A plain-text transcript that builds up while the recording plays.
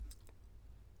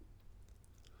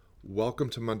Welcome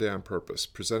to Monday on Purpose,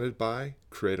 presented by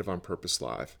Creative on Purpose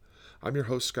Live. I'm your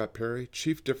host, Scott Perry,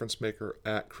 Chief Difference Maker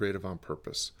at Creative on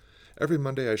Purpose. Every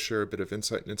Monday, I share a bit of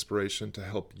insight and inspiration to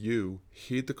help you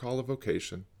heed the call of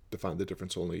vocation, to find the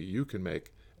difference only you can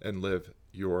make, and live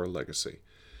your legacy.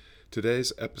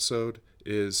 Today's episode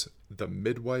is The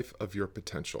Midwife of Your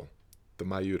Potential, the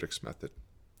Maiudix Method.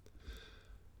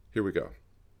 Here we go.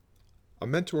 A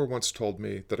mentor once told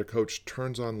me that a coach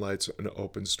turns on lights and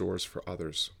opens doors for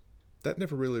others. That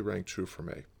never really rang true for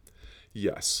me.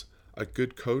 Yes, a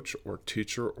good coach or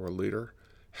teacher or leader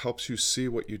helps you see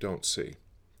what you don't see.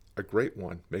 A great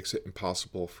one makes it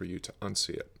impossible for you to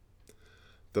unsee it.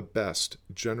 The best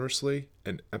generously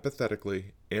and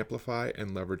empathetically amplify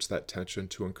and leverage that tension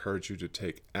to encourage you to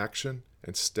take action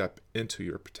and step into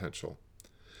your potential.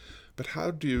 But how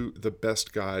do the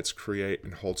best guides create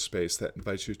and hold space that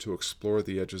invites you to explore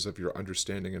the edges of your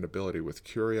understanding and ability with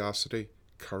curiosity,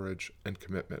 courage, and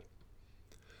commitment?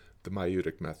 The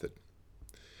Maiudix Method.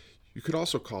 You could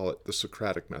also call it the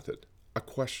Socratic Method, a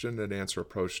question and answer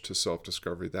approach to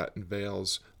self-discovery that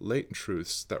unveils latent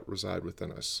truths that reside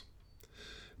within us.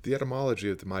 The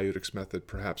etymology of the Maiudix Method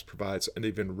perhaps provides an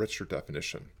even richer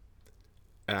definition.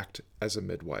 Act as a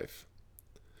midwife.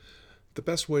 The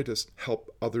best way to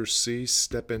help others see,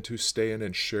 step into, stay in,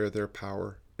 and share their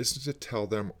power isn't to tell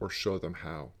them or show them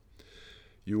how.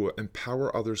 You will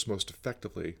empower others most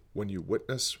effectively when you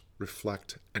witness,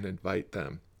 reflect, and invite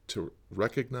them to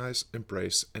recognize,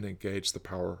 embrace, and engage the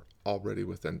power already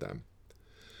within them.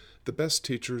 The best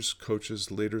teachers,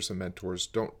 coaches, leaders, and mentors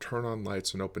don't turn on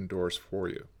lights and open doors for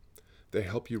you. They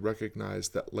help you recognize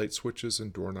that light switches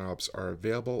and doorknobs are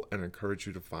available and encourage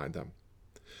you to find them.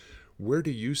 Where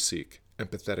do you seek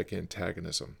empathetic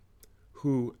antagonism?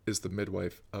 Who is the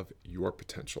midwife of your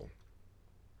potential?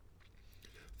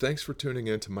 Thanks for tuning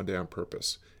in to Monday on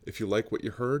Purpose. If you like what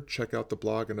you heard, check out the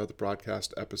blog and other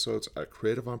broadcast episodes at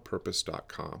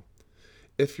creativeonpurpose.com.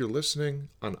 If you're listening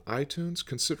on iTunes,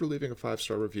 consider leaving a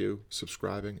 5-star review,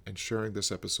 subscribing, and sharing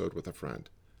this episode with a friend.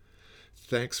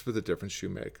 Thanks for the difference you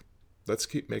make. Let's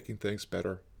keep making things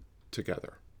better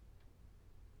together.